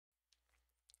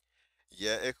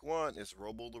Yeah, Ekwan, it's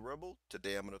Robo the Rebel.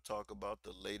 Today I'm going to talk about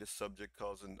the latest subject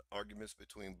causing arguments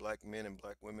between black men and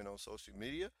black women on social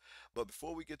media. But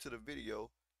before we get to the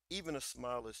video, even a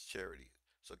smile is charity.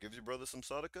 So give your brother some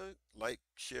sadaka, like,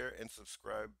 share, and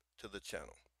subscribe to the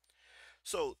channel.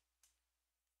 So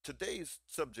today's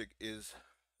subject is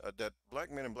that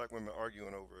black men and black women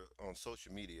arguing over on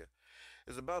social media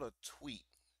is about a tweet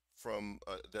from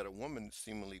that a woman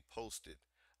seemingly posted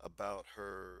about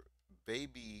her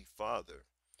baby father,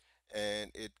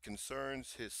 and it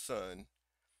concerns his son.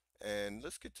 And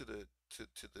let's get to the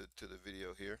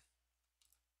video here.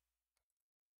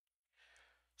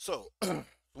 So the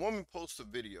woman posts a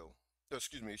video.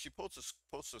 Excuse me. She posts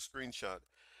a screenshot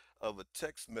of a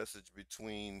text message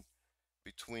between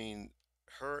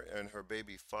her and her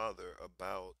baby father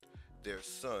about their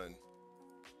son.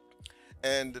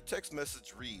 And the text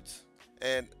message reads,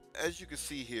 and as you can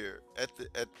see here at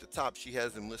the top, she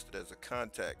has him listed as a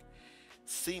contact,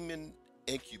 semen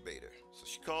incubator. So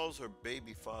she calls her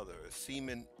baby father a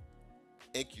semen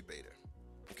incubator.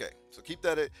 Okay, so keep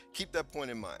that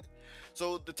point in mind.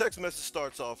 So the text message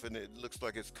starts off, and it looks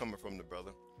like it's coming from the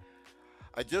brother.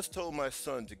 I just told my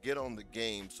son to get on the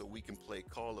game so we can play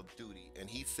Call of Duty, and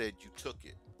he said you took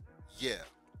it. Yeah.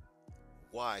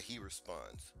 Why? He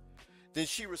responds. Then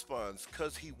she responds,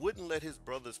 cause he wouldn't let his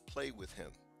brothers play with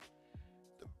him.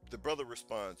 The brother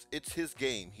responds, it's his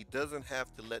game. He doesn't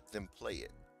have to let them play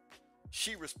it.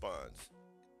 She responds,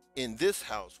 in this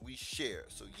house we share,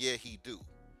 so yeah, he do.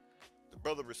 The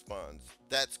brother responds,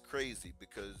 that's crazy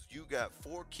because you got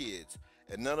 4 kids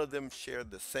and none of them share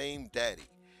the same daddy.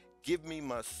 Give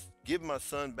my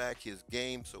son back his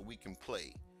game so we can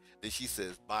play. Then she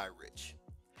says, bye, Rich.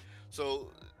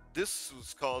 So this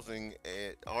was causing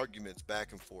arguments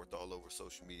back and forth all over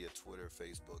social media, Twitter,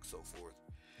 Facebook, so forth,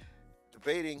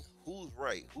 debating who's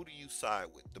right. Who do you side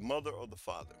with, the mother or the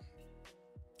father?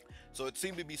 So it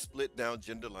seemed to be split down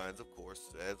gender lines, of course,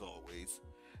 as always.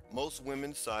 Most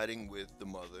women siding with the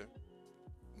mother,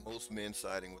 most men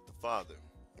siding with the father,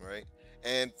 right?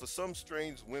 And for some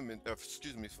strange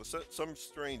some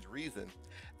strange reason,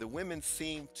 the women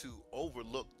seem to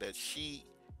overlook that she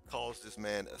calls this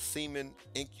man a semen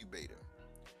incubator,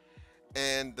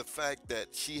 and the fact that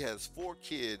she has 4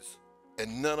 kids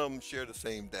and none of them share the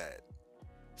same dad.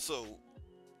 So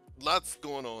lots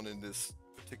going on in this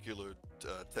particular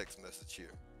text message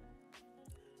here.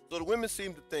 So the women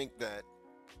seem to think that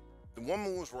the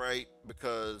woman was right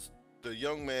because the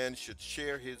young man should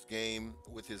share his game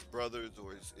with his brothers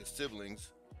or his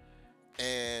siblings,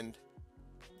 and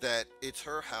that it's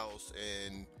her house,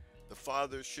 and the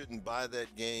father shouldn't buy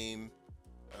that game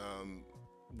um,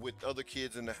 with other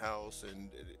kids in the house,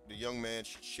 and the young man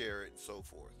should share it and so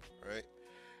forth, right?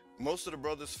 Most of the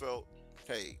brothers felt,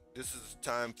 hey, this is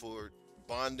time for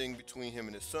bonding between him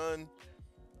and his son,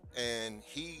 and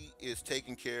he is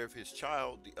taking care of his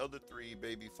child. The other 3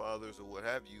 baby fathers or what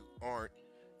have you aren't.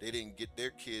 They didn't get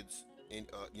their kids in,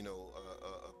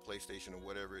 a PlayStation or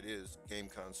whatever it is, game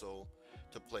console,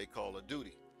 to play Call of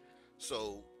Duty.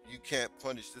 So you can't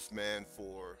punish this man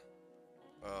for,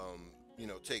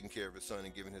 taking care of his son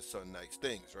and giving his son nice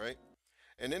things, right?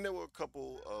 And then there were a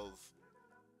couple of,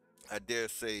 I dare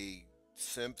say,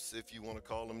 simps, if you want to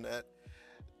call them that,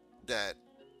 that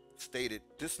stated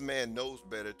this man knows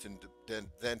better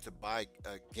than to buy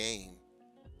a game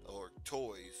or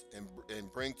toys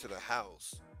and bring to the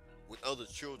house with other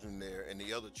children there, and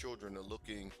the other children are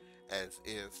looking as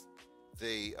if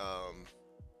they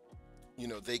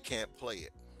they can't play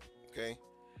it. Okay,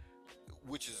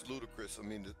 which is ludicrous. I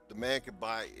mean, the man could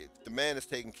buy it. The man is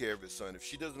taking care of his son. If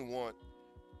she doesn't want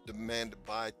the man to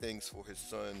buy things for his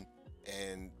son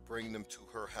and bring them to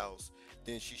her house,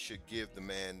 then she should give the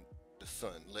man the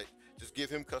son. Just give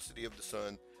him custody of the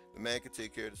son. The man can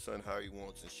take care of the son how he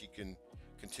wants, and she can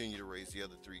continue to raise the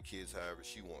other 3 kids however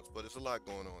she wants. But it's a lot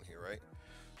going on here, right?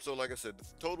 So, like I said, the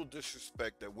total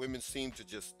disrespect that women seem to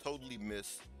just totally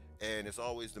miss, and it's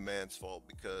always the man's fault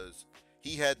because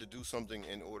he had to do something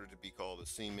in order to be called a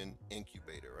semen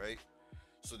incubator, right?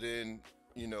 So then,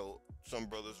 some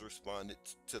brothers responded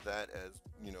to that as,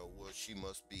 well, she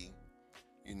must be,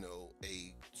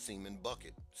 a semen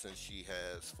bucket since she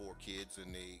has 4 kids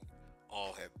and they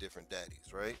all have different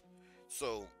daddies, right?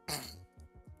 So,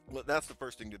 well, that's the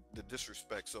first thing, the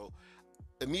disrespect. So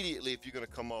immediately, if you're going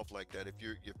to come off like that, if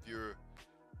you're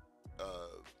uh,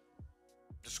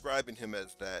 describing him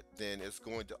as that, then it's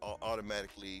going to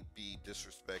automatically be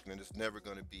disrespect, and it's never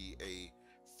going to be a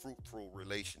fruitful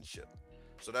relationship.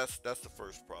 So that's the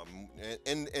first problem,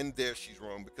 and there she's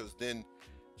wrong because then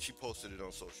she posted it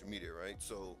on social media, right?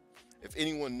 So if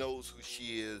anyone knows who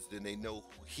she is, then they know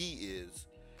who he is.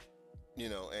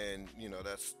 and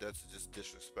that's just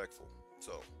disrespectful.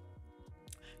 So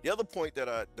the other point that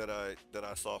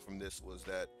I saw from this was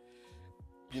that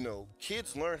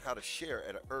kids learn how to share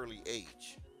at an early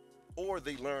age, or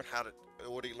they learn how to,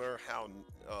 or they learn how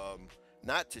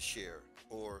not to share,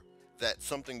 or that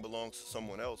something belongs to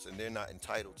someone else and they're not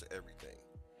entitled to everything.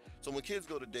 So when kids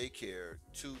go to daycare,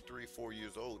 2, 3, 4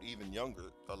 years old, even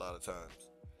younger, a lot of times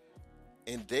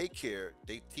in daycare,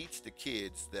 they teach the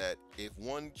kids that if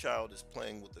one child is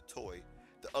playing with a toy,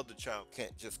 the other child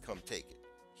can't just come take it.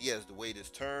 He has to wait his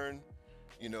turn.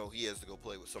 He has to go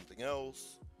play with something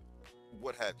else,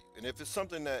 what have you. And if it's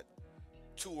something that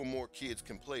two or more kids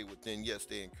can play with, then yes,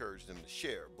 they encourage them to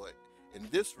share. But in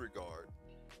this regard,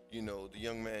 the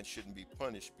young man shouldn't be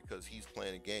punished because he's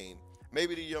playing a game.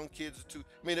 Maybe the young kids are too.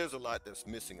 I mean, there's a lot that's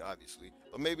missing, obviously,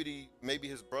 but maybe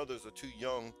his brothers are too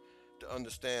young to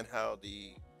understand how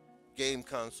the game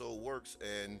console works,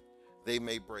 and they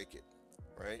may break it.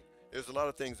 Right? There's a lot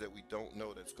of things that we don't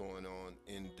know that's going on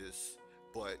in this,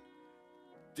 but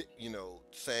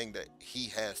saying that he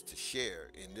has to share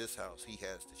in this house, he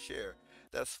has to share.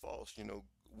 That's false.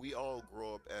 We all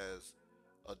grow up as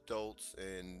adults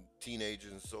and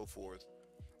teenagers and so forth,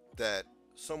 that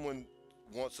someone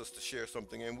wants us to share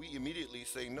something and we immediately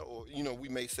say no, or we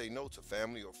may say no to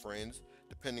family or friends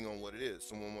depending on what it is.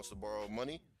 Someone wants to borrow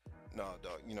money. Nah,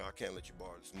 dog, I can't let you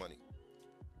borrow this money.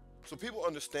 So people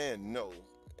understand no,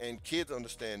 and kids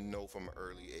understand no from an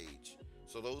early age.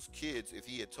 So those kids, if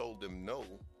he had told them no,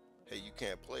 hey, you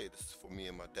can't play, this is for me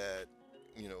and my dad,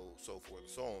 so forth and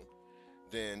so on,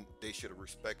 then they should have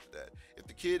respected that. If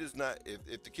the kid is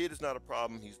not a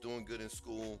problem, he's doing good in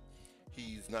school,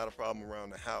 he's not a problem around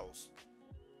the house,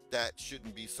 that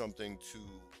shouldn't be something to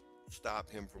stop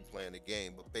him from playing the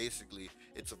game. But basically,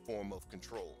 it's a form of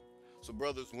control. So,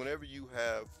 brothers, whenever you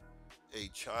have a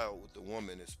child with a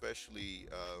woman, especially,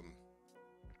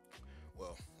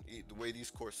 well, the way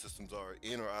these court systems are,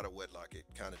 in or out of wedlock, it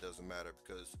kind of doesn't matter,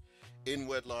 because in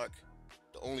wedlock,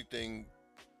 the only thing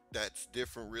that's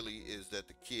different really is that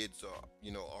the kids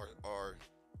are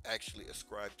actually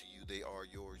ascribed to you. They are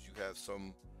yours. You have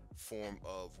some form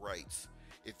of rights.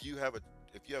 If you have a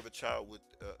if you have a child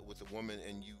with a woman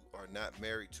and you are not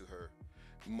married to her,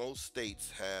 most states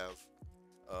have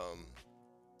um,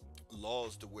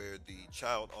 laws to where the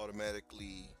child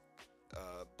automatically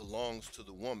belongs to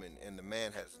the woman, and the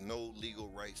man has no legal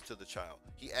rights to the child.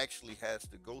 He actually has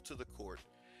to go to the court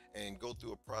and go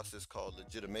through a process called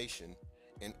legitimation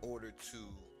in order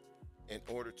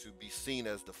to be seen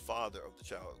as the father of the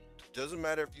child. Doesn't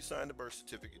matter if you sign the birth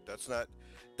certificate.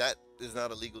 That is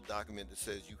not a legal document that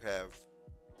says you have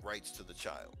rights to the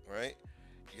child, right?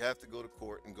 You have to go to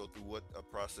court and go through what a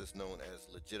process known as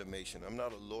legitimation. I'm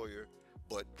not a lawyer,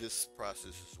 but this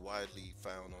process is widely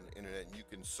found on the internet, and you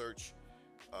can search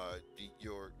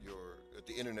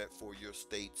the internet for your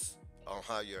states on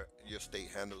how your state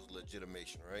handles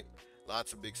legitimation, right?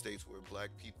 Lots of big states where black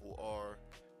people are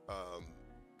um,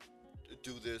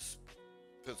 do this: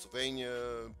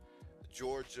 Pennsylvania,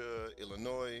 Georgia,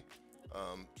 Illinois.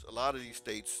 A lot of these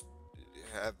states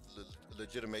have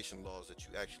legitimation laws that you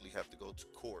actually have to go to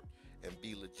court and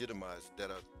be legitimized. That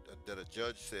a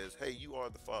judge says, "Hey, you are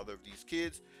the father of these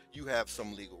kids. You have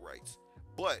some legal rights."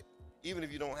 But even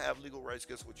if you don't have legal rights,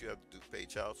 guess what you have to do? Pay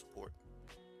child support.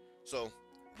 So,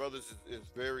 brothers, is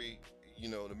very,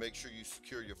 to make sure you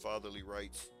secure your fatherly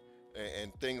rights,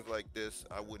 and things like this.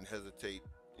 I wouldn't hesitate.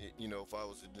 If I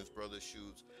was in this brother's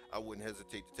shoes, I wouldn't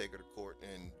hesitate to take her to court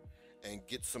and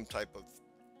get some type of,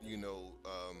 you know,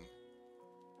 um,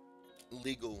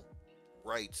 legal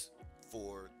rights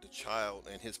for the child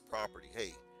and his property.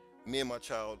 Hey, me and my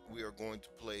child, we are going to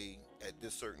play at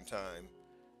this certain time,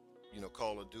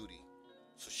 Call of Duty.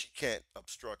 So she can't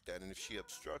obstruct that. And if she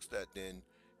obstructs that, then,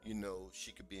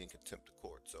 she could be in contempt of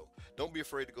court. So don't be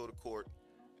afraid to go to court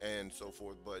and so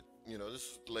forth. But, this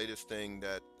is the latest thing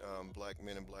that black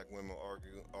men and black women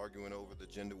arguing over. The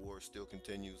gender war still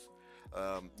continues,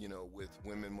 with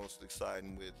women mostly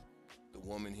siding with the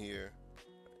woman here.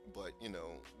 But,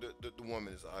 the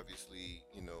woman is obviously,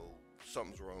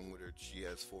 something's wrong with her. She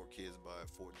has 4 kids by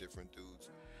 4 different dudes.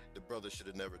 The brother should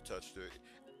have never touched her.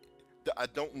 I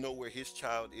don't know where his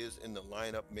child is in the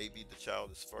lineup. Maybe the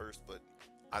child is first, but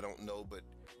I don't know. But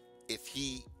if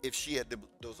she had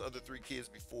those other 3 kids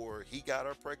before he got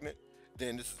her pregnant,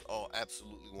 then this is all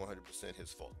absolutely 100%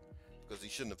 his fault, because he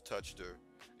shouldn't have touched her.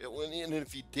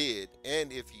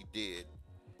 And if he did,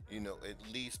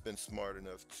 at least been smart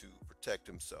enough to protect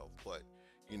himself. But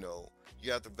you know,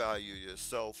 you have to value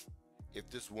yourself. If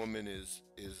this woman is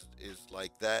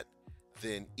like that,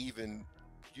 then even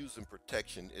using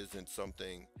protection isn't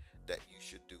something that you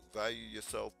should do. Value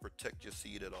yourself, protect your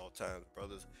seed at all times,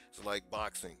 brothers. It's like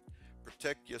boxing.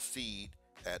 Protect your seed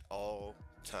at all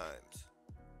times.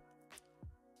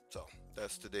 So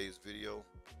that's today's video.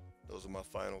 Those are my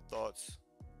final thoughts.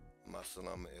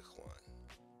 Masalama ikhwan.